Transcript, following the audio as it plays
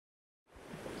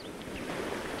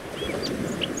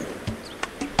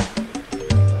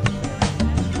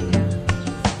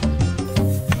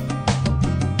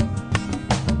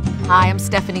Hi, I'm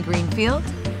Stefani Greenfield,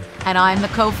 and I'm the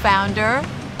co-founder,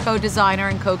 co-designer,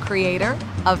 and co-creator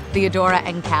of Theodora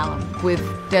Callum with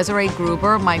Desiree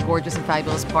Gruber, my gorgeous and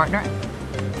fabulous partner.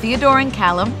 Theodora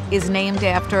Callum is named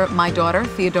after my daughter,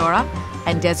 Theodora,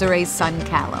 and Desiree's son,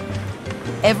 Callum.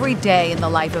 Every day in the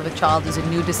life of a child is a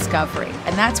new discovery,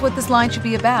 and that's what this line should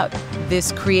be about.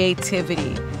 This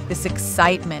creativity, this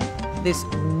excitement, this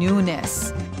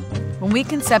newness. When we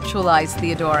conceptualized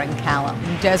Theodora Callum,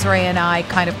 Desiree and I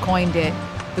kind of coined it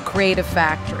the creative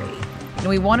factory. And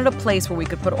we wanted a place where we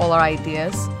could put all our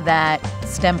ideas that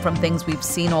stem from things we've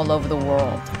seen all over the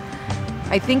world.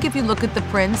 I think if you look at the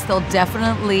prints, they'll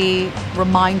definitely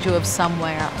remind you of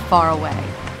somewhere far away.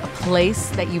 A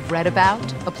place that you've read about,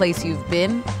 a place you've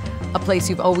been, a place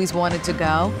you've always wanted to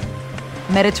go.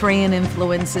 Mediterranean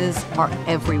influences are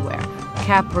everywhere.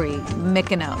 Capri,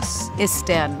 Mykonos,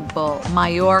 Istanbul,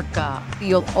 Mallorca.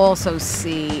 You'll also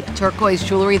see turquoise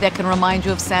jewelry that can remind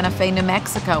you of Santa Fe, New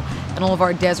Mexico, and all of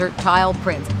our desert tile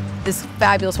prints. This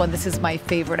fabulous one, this is my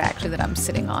favorite actually that I'm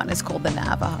sitting on, is called the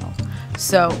Navajo.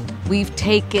 So we've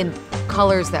taken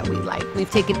colors that we like.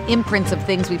 We've taken imprints of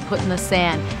things we put in the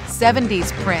sand.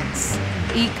 70s prints,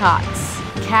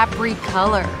 icots, Capri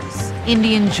colors,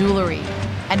 Indian jewelry,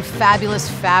 and fabulous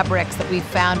fabrics that we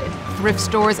found in thrift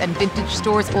stores and vintage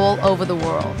stores all over the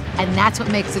world. And that's what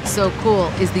makes it so cool,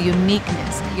 is the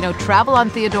uniqueness. You know, travel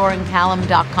on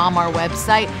theodoracallum.com, our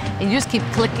website, and you just keep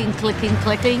clicking, clicking,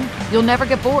 clicking. You'll never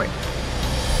get bored.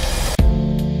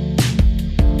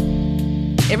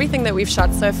 Everything that we've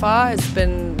shot so far has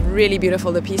been really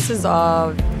beautiful. The pieces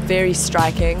are very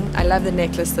striking. I love the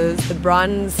necklaces, the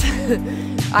bronze.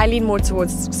 I lean more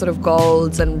towards sort of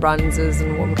golds and bronzes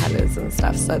and warm colors and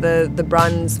stuff. So the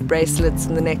bronze bracelets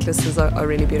and the necklaces are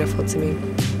really beautiful to me.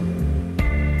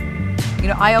 You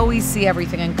know, I always see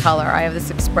everything in color. I have this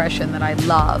expression that I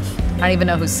love. I don't even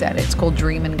know who said it. It's called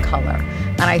dream in color.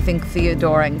 And I think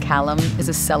Theodora Callum is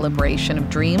a celebration of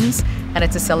dreams, and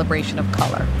it's a celebration of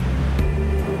color.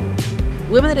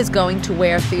 Woman that is going to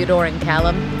wear Theodora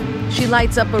Callum, she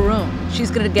lights up a room.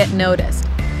 She's going to get noticed.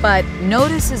 But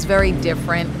notice is very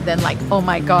different than like, oh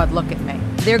my God, look at me.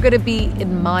 They're going to be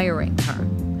admiring her.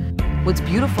 What's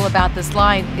beautiful about this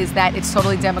line is that it's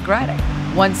totally democratic.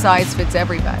 One size fits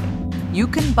everybody. You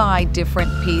can buy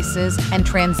different pieces and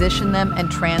transition them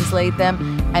and translate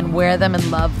them and wear them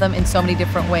and love them in so many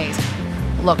different ways.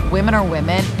 Look, women are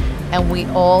women, and we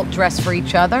all dress for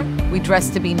each other. We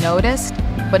dress to be noticed,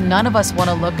 but none of us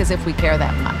want to look as if we care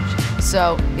that much.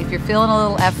 So if you're feeling a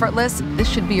little effortless, this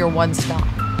should be your one stop.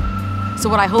 So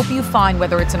what I hope you find,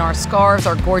 whether it's in our scarves,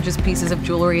 our gorgeous pieces of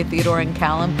jewelry at Theodora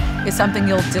Callum, is something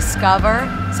you'll discover,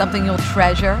 something you'll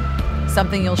treasure,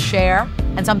 something you'll share,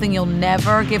 and something you'll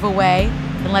never give away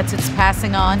unless it's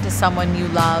passing on to someone you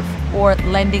love or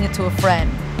lending it to a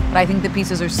friend. But I think the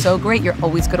pieces are so great, you're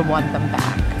always going to want them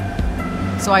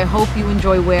back. So I hope you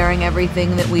enjoy wearing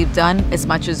everything that we've done as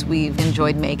much as we've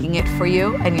enjoyed making it for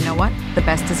you. And you know what? The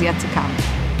best is yet to come.